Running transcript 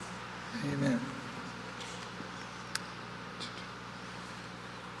Amen.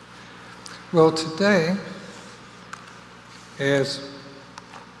 Well, today, as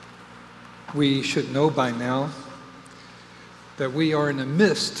we should know by now, that we are in the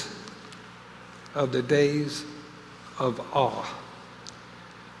midst of the days of awe,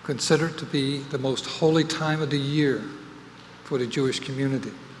 considered to be the most holy time of the year for the Jewish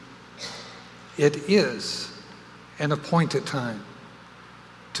community. It is an appointed time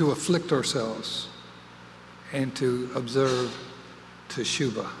to afflict ourselves and to observe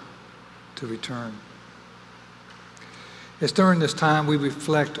Teshuvah, to return. It's during this time we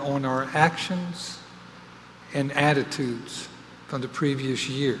reflect on our actions and attitudes from the previous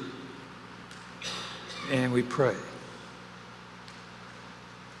year, and we pray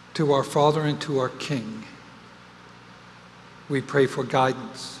to our Father and to our King. We pray for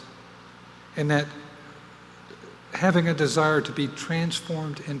guidance, and that having a desire to be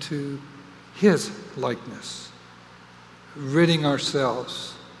transformed into His likeness, ridding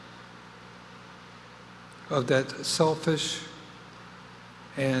ourselves of that selfish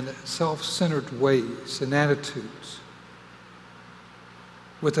and self-centered ways and attitudes,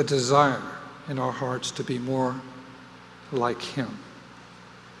 with a desire in our hearts to be more like Him,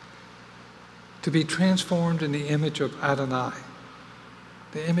 to be transformed in the image of Adonai,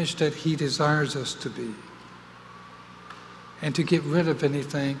 the image that He desires us to be, and to get rid of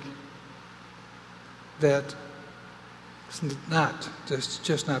anything that is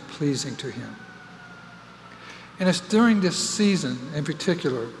just not pleasing to Him. And it's during this season in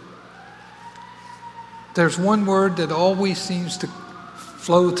particular, there's one word that always seems to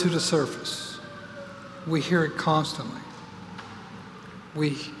flow to the surface. We hear it constantly.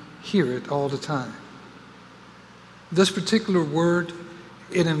 We hear it all the time. This particular word,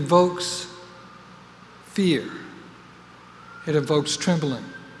 it invokes fear. It invokes trembling.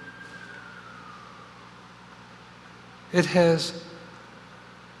 It has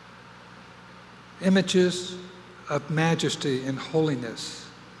images of majesty and holiness,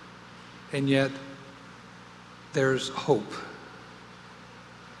 and yet there's hope.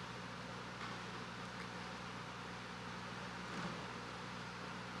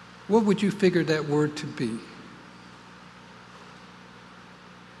 What would you figure that word to be?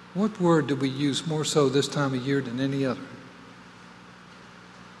 What word do we use more so this time of year than any other?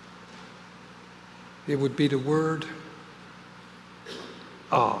 It would be the word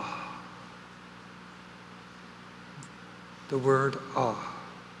awe. The word awe.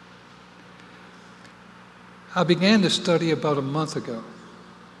 I began this study about a month ago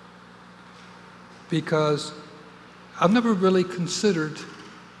because I've never really considered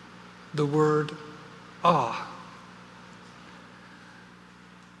the word awe.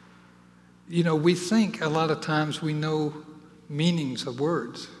 You know, we think a lot of times we know meanings of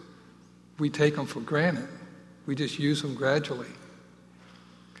words. We take them for granted. We just use them gradually.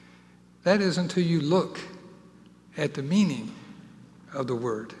 That is until you look at the meaning of the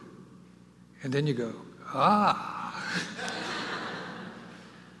word. And then you go, ah.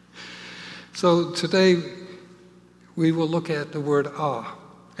 So today we will look at the word awe.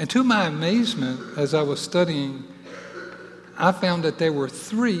 And to my amazement, as I was studying, I found that there were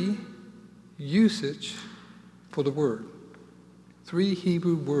 3 usage for the word. 3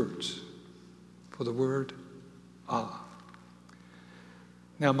 Hebrew words for the word awe.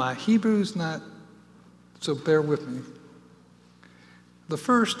 Now my Hebrew's not, so bear with me. The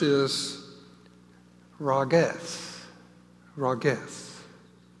first is rageth. Rageth.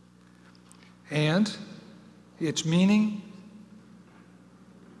 And its meaning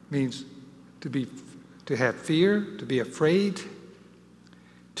means to have fear, to be afraid,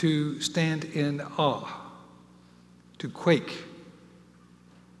 to stand in awe, to quake,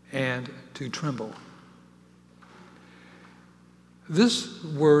 and to tremble. This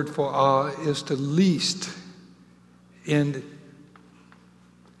word for awe is the least in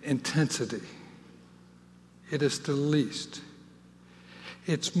intensity. It is the least.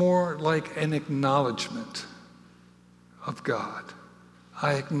 It's more like an acknowledgement of God.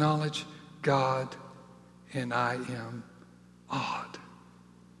 I acknowledge God and I am awed.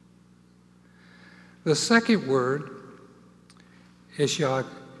 The second word is Yahweh.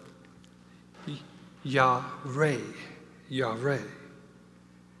 Yahweh.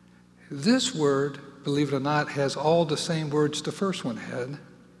 This word, believe it or not, has all the same words the first one had,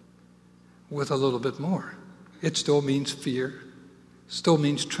 with a little bit more. It still means fear, still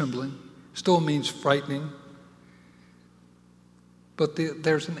means trembling, still means frightening. But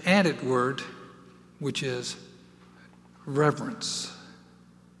there's an added word, which is reverence.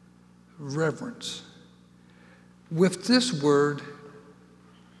 Reverence. With this word,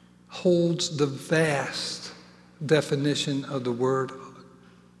 holds the vast definition of the word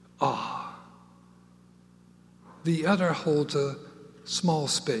awe. The other holds a small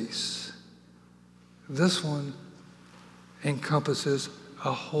space. This one encompasses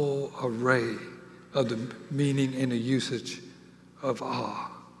a whole array of the meaning and the usage of awe.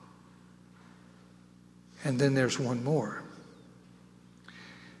 And then there's one more.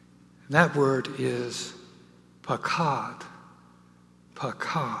 That word is pakad.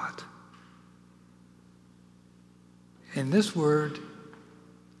 Pakad. And this word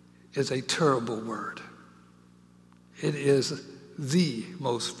is a terrible word. It is the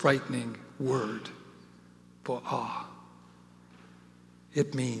most frightening word for awe.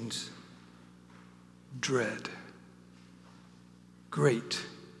 It means dread. Great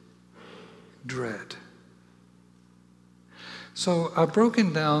dread. So I've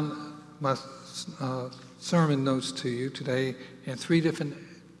broken down my sermon notes to you today in 3 different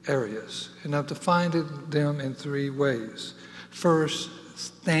areas, and I've defined them in 3 ways. First,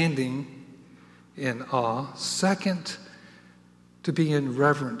 standing in awe. Second, to be in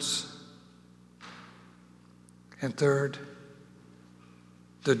reverence. And third,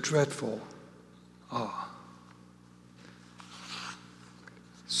 the dreadful awe.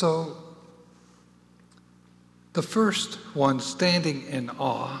 So, the first one, standing in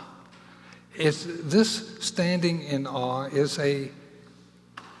awe, is this standing in awe is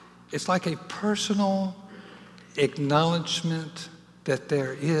it's like a personal acknowledgement that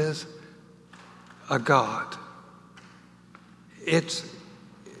there is a God. Its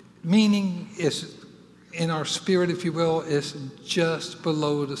meaning is, in our spirit, if you will, is just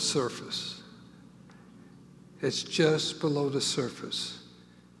below the surface. It's just below the surface.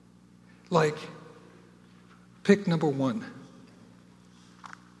 Like, pick number 1.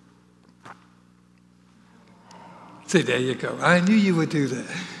 See, there you go. I knew you would do that.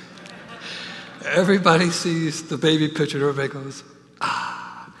 Everybody sees the baby picture, everybody goes,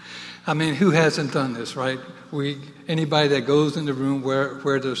 ah. I mean, who hasn't done this, right? Anybody that goes in the room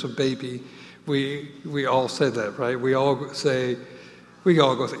where there's a baby, we all say that, right? We all go,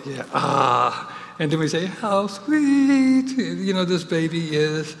 yeah, ah. And then we say, how sweet, this baby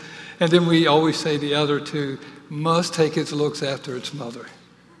is. And then we always say the other 2 must take its looks after its mother,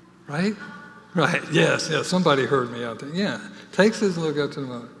 right? Right, yes, somebody heard me out there. Yeah, takes its look after the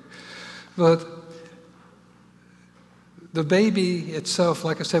mother. But the baby itself,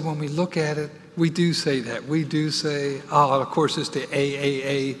 like I said, when we look at it, we do say that. We do say, of course, it's the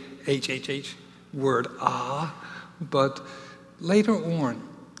A-A-A-H-H-H word, ah. But later on,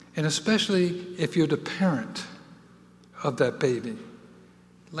 and especially if you're the parent of that baby,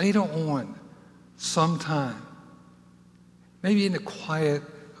 later on, sometime, maybe in the quiet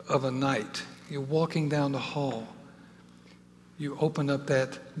of a night, you're walking down the hall, you open up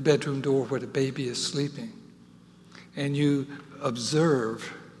that bedroom door where the baby is sleeping, and you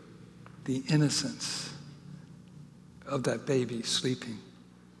observe the innocence of that baby sleeping.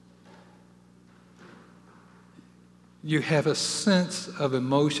 You have a sense of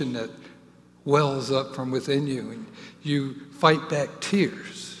emotion that wells up from within you, and you fight back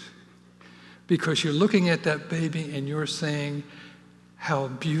tears because you're looking at that baby and you're saying how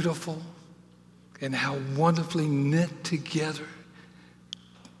beautiful and how wonderfully knit together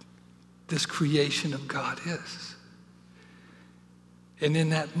this creation of God is. And in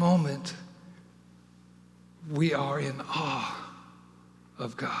that moment, we are in awe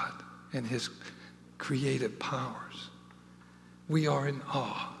of God and his creative powers. We are in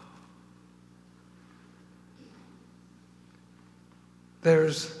awe.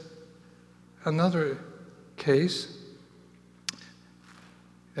 There's another case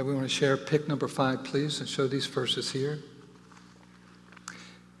that we want to share. Pick number 5, please, and show these verses here.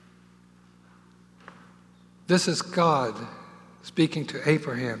 This is God speaking to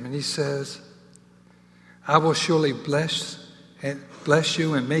Abraham, and he says, I will surely bless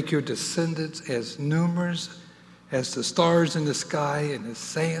you and make your descendants as numerous as the stars in the sky and the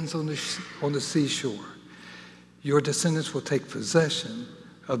sands on the seashore. Your descendants will take possession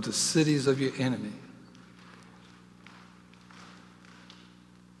of the cities of your enemy.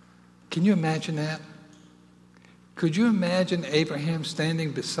 Can you imagine that? Could you imagine Abraham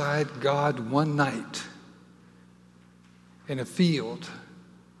standing beside God one night in a field,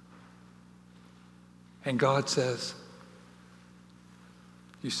 and God says,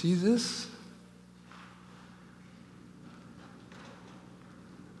 you see this?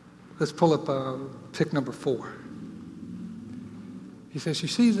 Let's pull up pick number 4. He says, you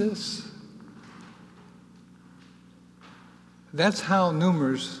see this? That's how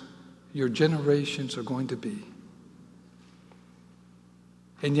numerous your generations are going to be.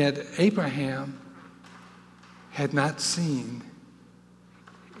 And yet Abraham had not seen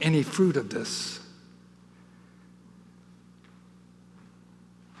any fruit of this.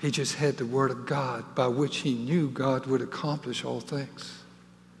 He just had the word of God by which he knew God would accomplish all things.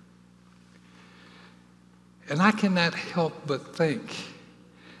 And I cannot help but think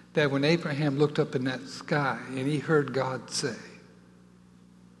that when Abraham looked up in that sky and he heard God say,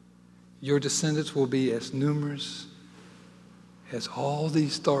 your descendants will be as numerous as all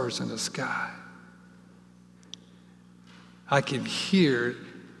these stars in the sky, I can hear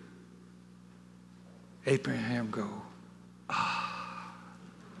Abraham go, ah,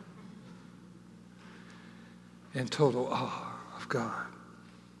 in total awe of God.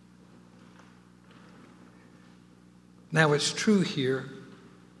 Now it's true here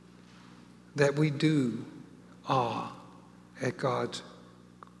that we do awe at God's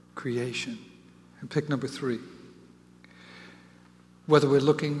creation. And pick number 3. Whether we're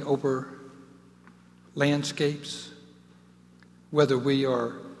looking over landscapes, whether we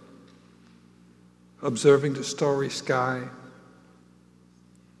are observing the starry sky,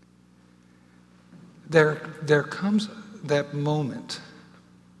 there comes that moment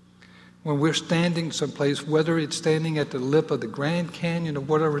when we're standing someplace, whether it's standing at the lip of the Grand Canyon or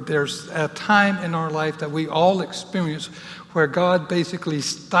whatever, there's a time in our life that we all experience where God basically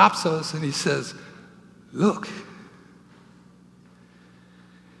stops us and he says, look.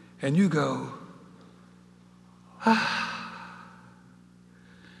 And you go, ah,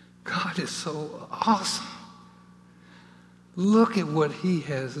 God is so awesome. Look at what he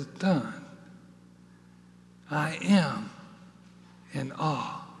has done. I am in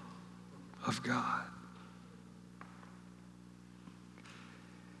awe of God.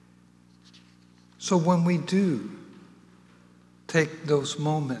 So when we do take those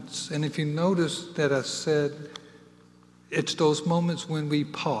moments, and if you notice that I said it's those moments when we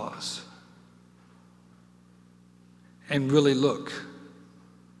pause and really look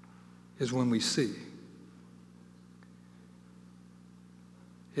is when we see.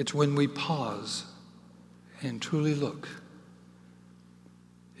 It's when we pause and truly look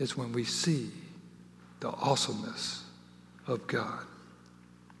is when we see the awesomeness of God.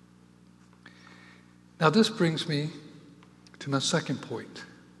 Now this brings me to my second point.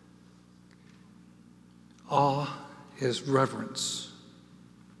 Awe is reverence.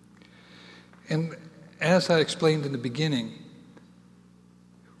 And as I explained in the beginning,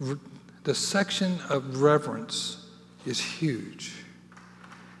 the section of reverence is huge.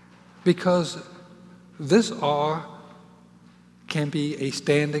 Because this awe can be a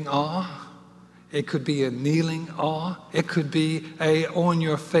standing awe. It could be a kneeling awe. It could be a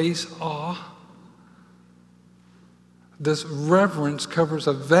on-your-face awe. This reverence covers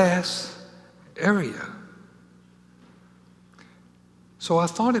a vast area. So I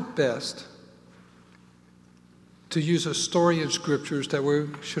thought it best to use a story in scriptures that we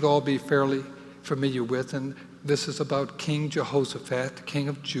should all be fairly familiar with, and this is about King Jehoshaphat, the king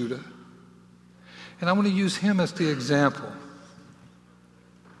of Judah. And I want to use him as the example.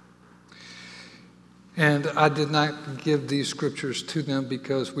 And I did not give these scriptures to them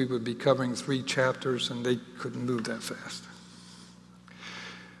because we would be covering 3 chapters and they couldn't move that fast.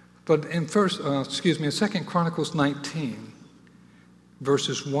 But in 2 Chronicles 19,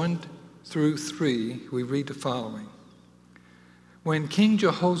 verses 1 through 3, we read the following. When King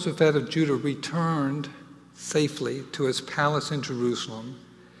Jehoshaphat of Judah returned safely to his palace in Jerusalem,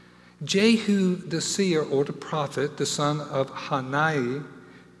 Jehu the seer, or the prophet, the son of Hanani,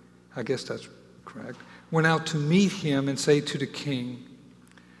 I guess that's correct, went out to meet him and say to the king,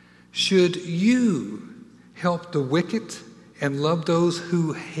 should you help the wicked and love those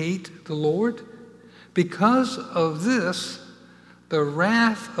who hate the Lord? Because of this, the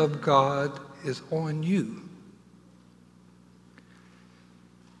wrath of God is on you.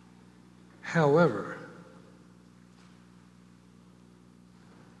 However,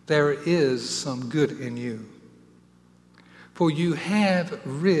 there is some good in you. For you have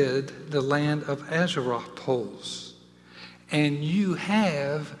rid the land of Asherah poles, and you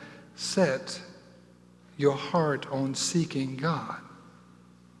have set your heart on seeking God.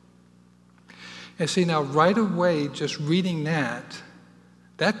 And see, now right away, just reading that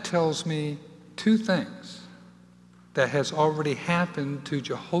tells me 2 things that has already happened to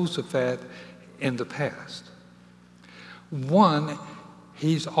Jehoshaphat in the past. One,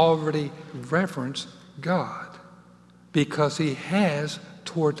 he's already reverenced God because he has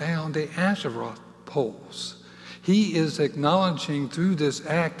tore down the Asherah poles. He is acknowledging through this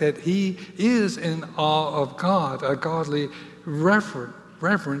act that he is in awe of God, a godly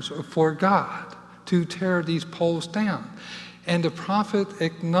reverence for God to tear these poles down. And the prophet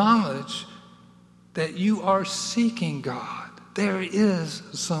acknowledged that you are seeking God. There is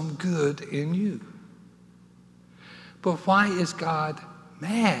some good in you. But why is God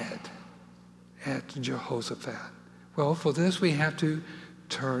mad at Jehoshaphat? Well, for this we have to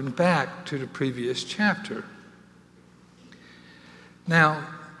turn back to the previous chapter. Now,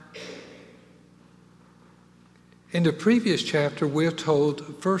 in the previous chapter, we're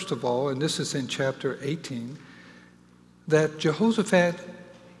told, first of all, and this is in chapter 18, that Jehoshaphat,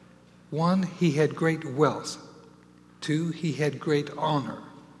 1, he had great wealth. 2, he had great honor.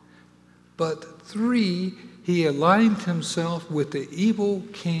 But 3, he aligned himself with the evil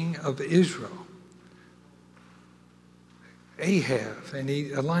king of Israel, Ahab, and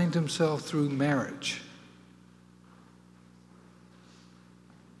he aligned himself through marriage.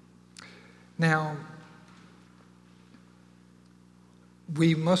 Now,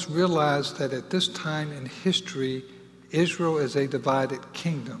 we must realize that at this time in history, Israel is a divided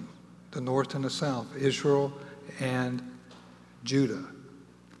kingdom, the north and the south, Israel and Judah.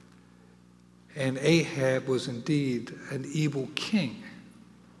 And Ahab was indeed an evil king.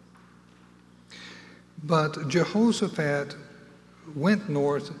 But Jehoshaphat went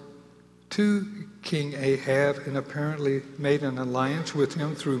north to King Ahab and apparently made an alliance with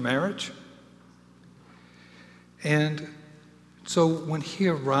him through marriage. And so when he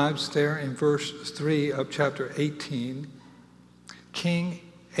arrives there in verse 3 of chapter 18, King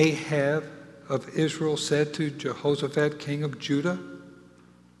Ahab of Israel said to Jehoshaphat, king of Judah,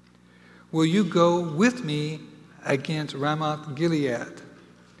 "Will you go with me against Ramoth Gilead?"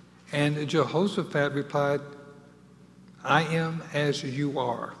 And Jehoshaphat replied, "I am as you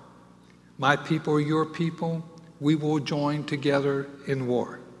are. My people are your people. We will join together in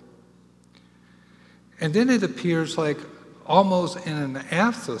war." And then it appears like almost in an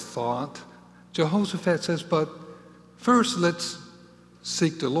afterthought, Jehoshaphat says, "But first let's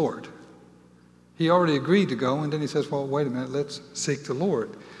seek the Lord." He already agreed to go, and then he says, "Well, wait a minute, let's seek the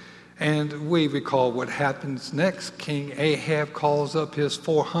Lord." And we recall what happens next. King Ahab calls up his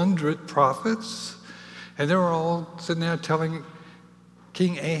 400 prophets, and they're all sitting there telling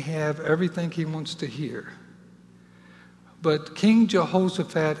King Ahab everything he wants to hear. But King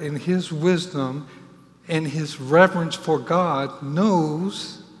Jehoshaphat, in his wisdom and his reverence for God,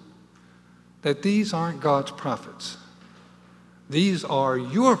 knows that these aren't God's prophets. These are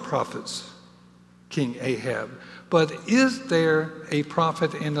your prophets, King Ahab. But is there a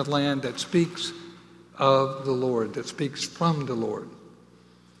prophet in the land that speaks of the Lord, that speaks from the Lord?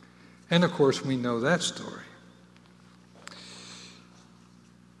 And of course, we know that story.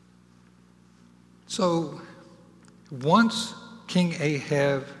 So once King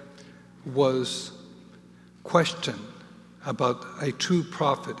Ahab was questioned about a true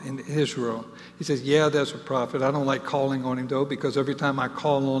prophet in Israel, he says, "Yeah, there's a prophet. I don't like calling on him, though, because every time I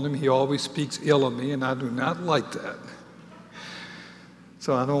call on him, he always speaks ill of me, and I do not like that.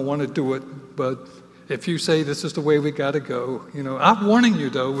 So I don't want to do it, but if you say this is the way we got to go, I'm warning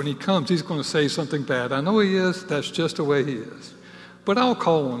you, though, when he comes, he's going to say something bad. I know he is. That's just the way he is. But I'll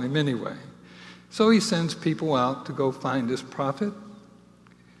call on him anyway." So he sends people out to go find this prophet.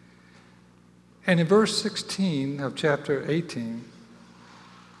 And in verse 16 of chapter 18,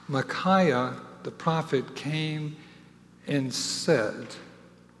 Micaiah, the prophet, came and said,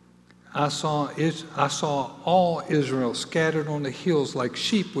 I saw all Israel scattered on the hills like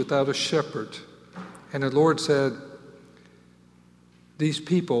sheep without a shepherd. And the Lord said, "These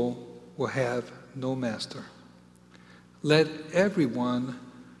people will have no master. Let everyone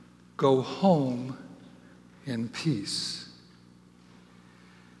go home in peace."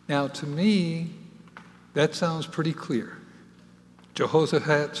 Now, to me, that sounds pretty clear.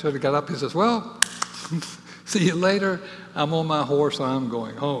 Jehoshaphat sort of got up and says, "Well, see you later. I'm on my horse. I'm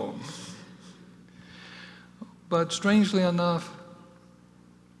going home." But strangely enough,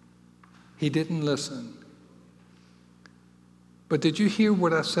 he didn't listen. But did you hear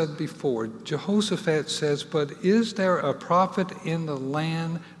what I said before? Jehoshaphat says, "But is there a prophet in the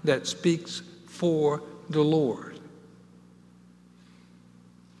land that speaks for the Lord?"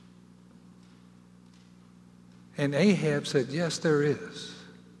 And Ahab said, "Yes, there is.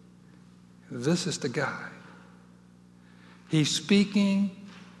 This is the guy. He's speaking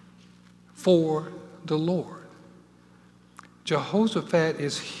for the Lord." Jehoshaphat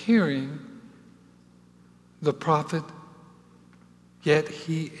is hearing the prophet, yet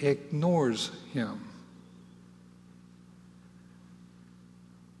he ignores him.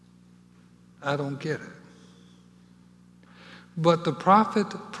 I don't get it. But the prophet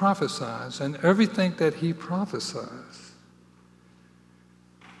prophesies, and everything that he prophesies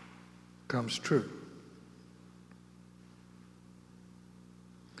comes true.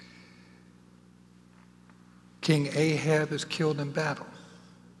 King Ahab is killed in battle,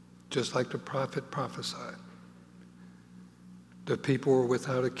 just like the prophet prophesied. The people were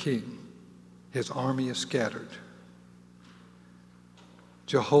without a king. His army is scattered.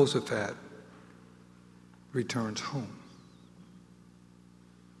 Jehoshaphat returns home.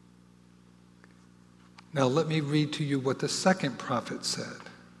 Now let me read to you what the second prophet said.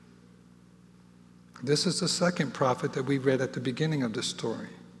 This is the second prophet that we read at the beginning of the story.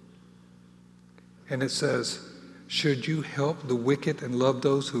 And it says, should you help the wicked and love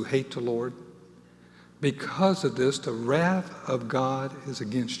those who hate the Lord? Because of this, the wrath of God is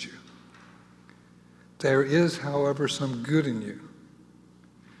against you. There is, however, some good in you.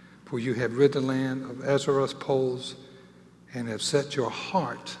 For you have rid the land of Azar's poles and have set your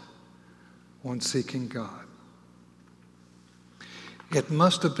heart on seeking God. It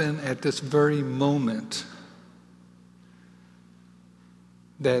must have been at this very moment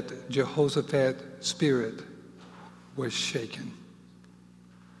that Jehoshaphat's spirit was shaken.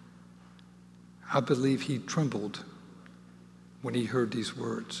 I believe he trembled when he heard these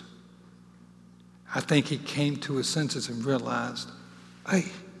words. I think he came to his senses and realized, hey,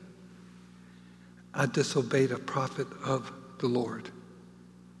 I disobeyed a prophet of the Lord.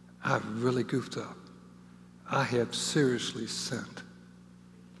 I've really goofed up. I have seriously sinned.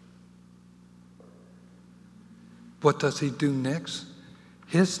 What does he do next?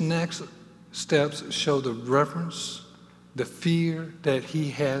 His next steps show the reverence, the fear that he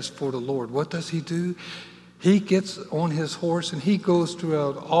has for the Lord. What does he do? He gets on his horse and he goes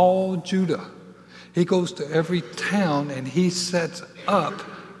throughout all Judah. He goes to every town and he sets up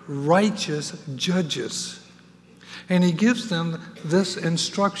righteous judges. And he gives them this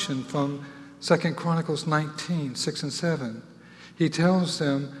instruction from 2 Chronicles 19, 6 and 7. He tells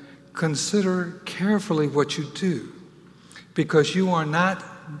them, consider carefully what you do, because you are not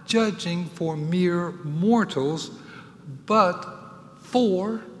judging for mere mortals, but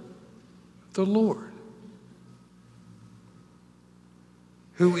for the Lord,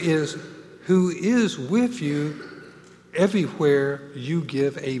 who is with you everywhere you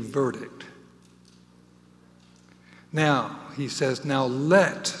give a verdict. Now, he says, now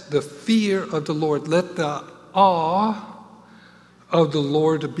let the fear of the Lord, let the awe of the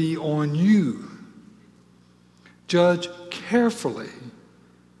Lord be on you. Judge carefully,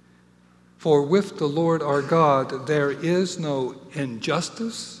 for with the Lord our God there is no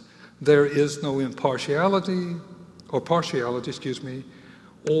injustice, there is no partiality,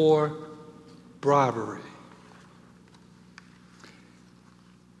 or bribery.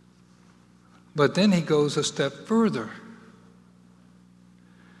 But then he goes a step further.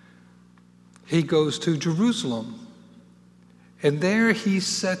 He goes to Jerusalem, and there he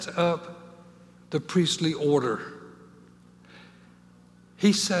sets up the priestly order.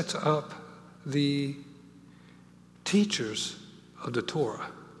 He sets up the teachers of the Torah.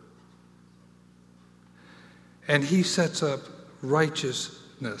 And he sets up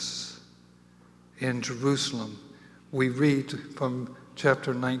righteousness in Jerusalem. We read from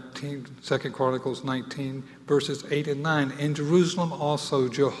chapter 19, 2 Chronicles 19, verses 8 and 9. In Jerusalem also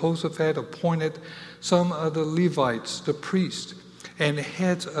Jehoshaphat appointed some of the Levites, the priests, and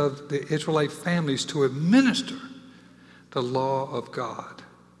heads of the Israelite families to administer the law of God,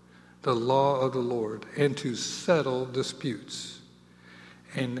 the law of the Lord, and to settle disputes.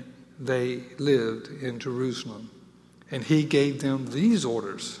 And they lived in Jerusalem. And he gave them these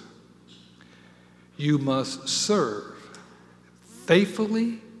orders. You must serve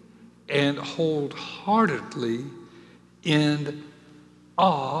faithfully and wholeheartedly in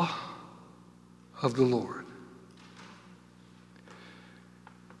awe of the Lord.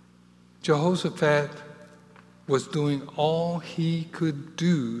 Jehoshaphat was doing all he could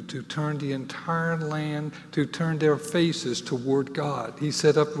do to turn the entire land, to turn their faces toward God. He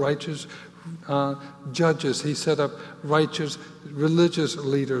set up righteous judges. He set up righteous religious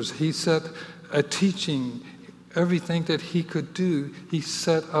leaders. He set a teaching. Everything that he could do, he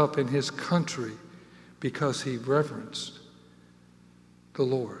set up in his country because he reverenced the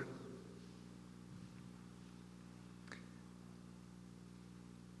Lord.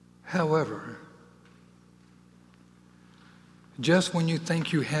 However, just when you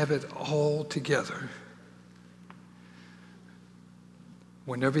think you have it all together,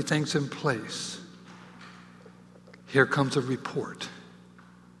 when everything's in place, here comes a report.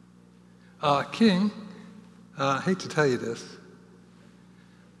 King, I hate to tell you this,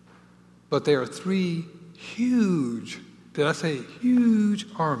 but there are 3 huge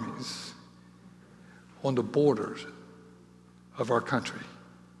armies on the borders of our country.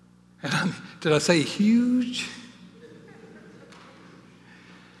 And did I say huge?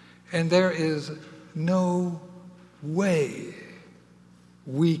 And there is no way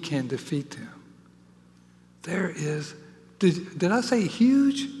we can defeat them. There is, did I say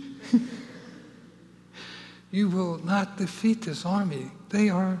huge? You will not defeat this army. They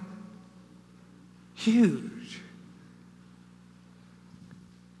are huge.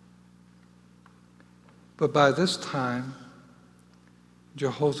 But by this time,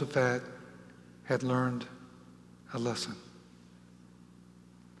 Jehoshaphat had learned a lesson.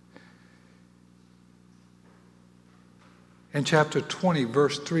 In chapter 20,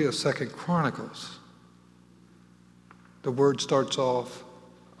 verse 3 of 2 Chronicles, the word starts off,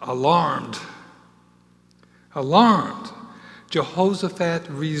 alarmed. Alarmed. Jehoshaphat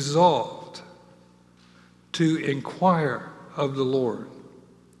resolved to inquire of the Lord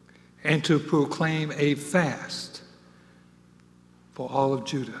and to proclaim a fast for all of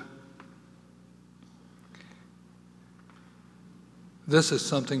Judah. This is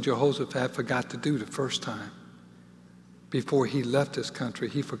something Jehoshaphat forgot to do the first time. Before he left his country,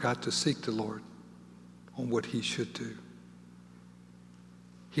 he forgot to seek the Lord on what he should do.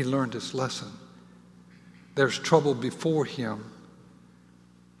 He learned his lesson. There's trouble before him.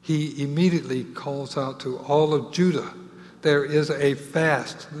 He immediately calls out to all of Judah, there is a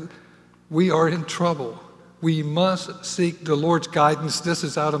fast. We are in trouble. We must seek the Lord's guidance. This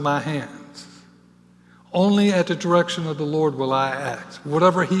is out of my hands. Only at the direction of the Lord will I act.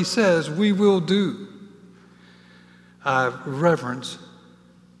 Whatever he says, we will do. I reverence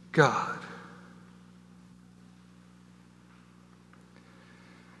God.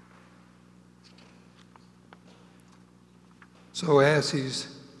 So as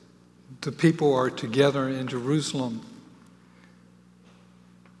the people are together in Jerusalem,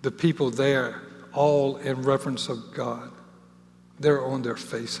 the people there, all in reverence of God, they're on their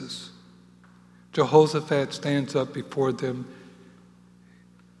faces. Jehoshaphat stands up before them,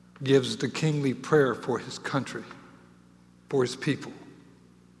 gives the kingly prayer for his country, for his people.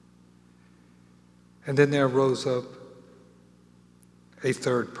 And then there rose up a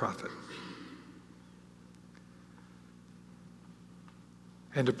third prophet.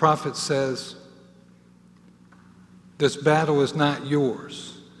 And the prophet says, this battle is not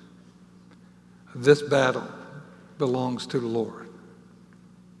yours. This battle belongs to the Lord.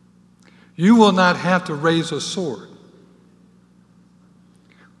 You will not have to raise a sword,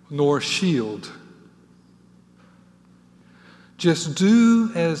 nor shield. Just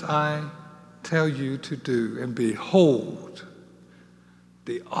do as I tell you to do, and behold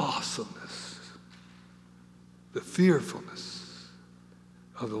the awesomeness, the fearfulness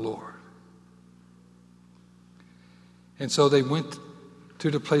of the Lord. And so they went to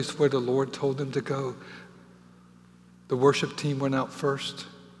the place where the Lord told them to go. The worship team went out first,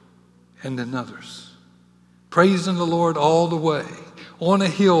 and then others, praising the Lord all the way, on a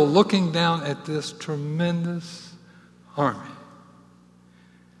hill, looking down at this tremendous army.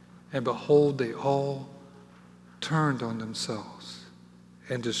 And behold, they all turned on themselves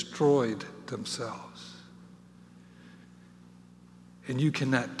and destroyed themselves. And you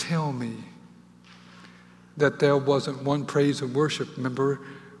cannot tell me that there wasn't one praise and worship member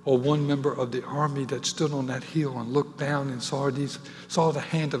or one member of the army that stood on that hill and looked down and saw the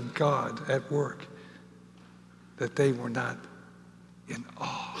hand of God at work, that they were not in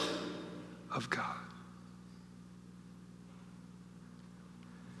awe of God.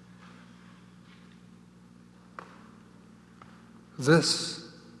 This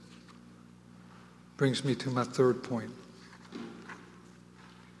brings me to my third point,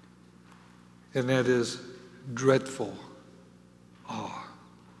 and that is dreadful awe.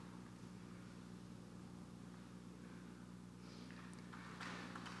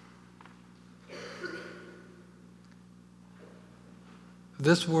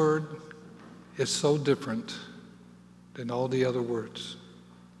 This word is so different than all the other words.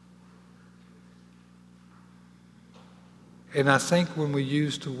 And I think when we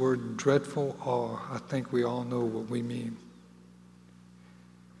use the word dreadful awe, I think we all know what we mean.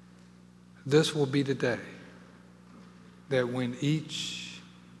 This will be the day that when each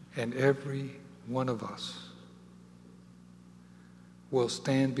and every one of us will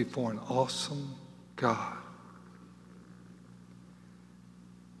stand before an awesome God,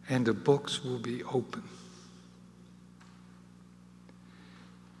 and the books will be open,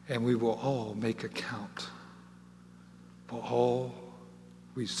 and we will all make account for all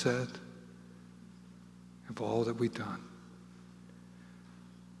we said and for all that we've done.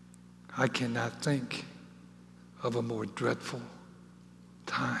 I cannot think of a more dreadful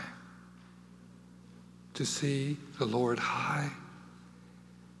time to see the Lord high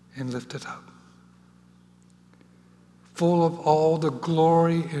and lifted up, full of all the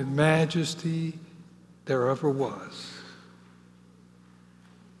glory and majesty there ever was.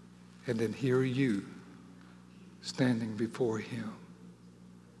 And then here you standing before him.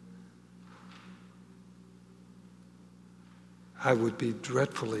 I would be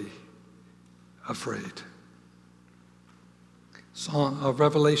dreadfully afraid.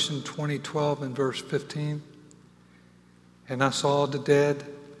 Revelation 20:12 and verse 15. And I saw the dead,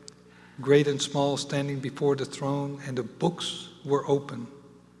 great and small, standing before the throne, and the books were open.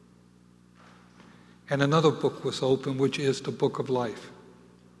 And another book was open, which is the book of life.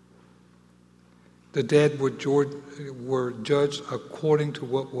 The dead were judged according to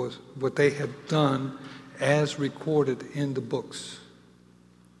what they had done as recorded in the books.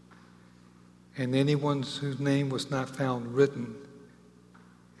 And anyone whose name was not found written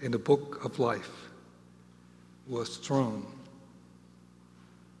in the book of life was thrown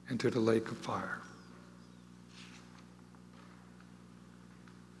into the lake of fire.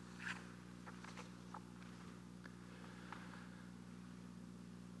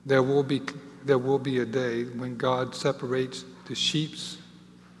 There will be a day when God separates the sheep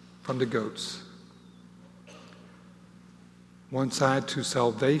from the goats. One side to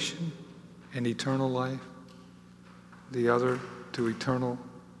salvation and eternal life, the other to eternal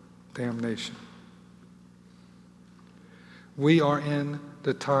damnation. We are in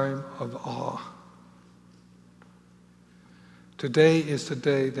the time of awe. Today is the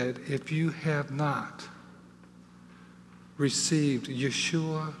day that if you have not received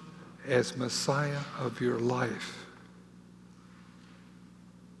Yeshua as Messiah of your life,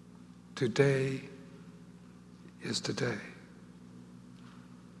 today is the day.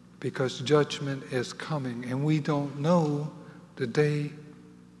 Because judgment is coming, and we don't know the day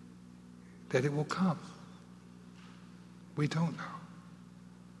that it will come. We don't know.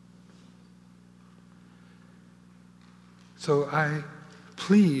 So I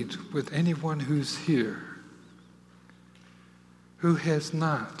plead with anyone who's here who has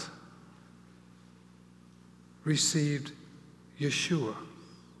not received Yeshua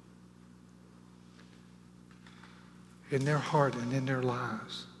in their heart and in their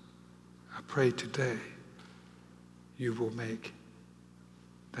lives. I pray today you will make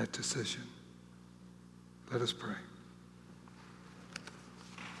that decision. Let us pray.